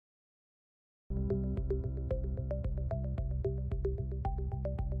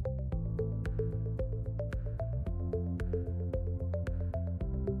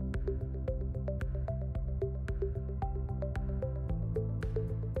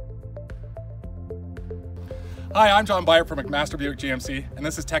Hi, I'm John Byart from MacMaster Buick GMC, and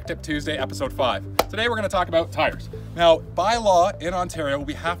this is Tech Tip Tuesday, episode 5. Today we're going to talk about tires. Now, by law in Ontario,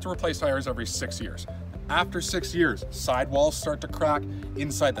 we have to replace tires every 6 years. After 6 years, sidewalls start to crack,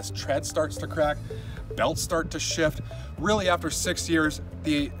 inside this tread starts to crack, belts start to shift. Really, after 6 years,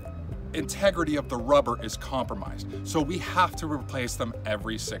 the integrity of the rubber is compromised. So we have to replace them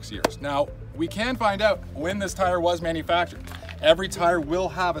every 6 years. Now, we can find out when this tire was manufactured. Every tire will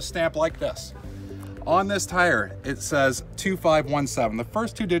have a stamp like this. On this tire, it says 2517. The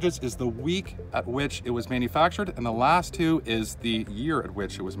first 2 digits is the week at which it was manufactured, and the last 2 is the year at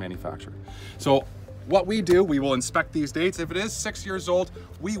which it was manufactured. So what we do, we will inspect these dates. If it is 6 years old,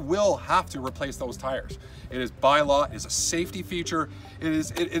 we will have to replace those tires. It is by law, it is a safety feature.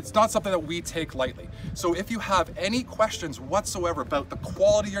 It's not something that we take lightly. So if you have any questions whatsoever about the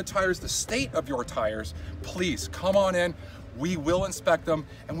quality of your tires, the state of your tires, please come on in. We will inspect them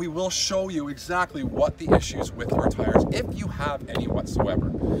and we will show you exactly what the issues with your tires, if you have any whatsoever.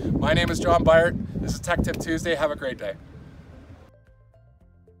 My name is John Byart. This is Tech Tip Tuesday. Have a great day.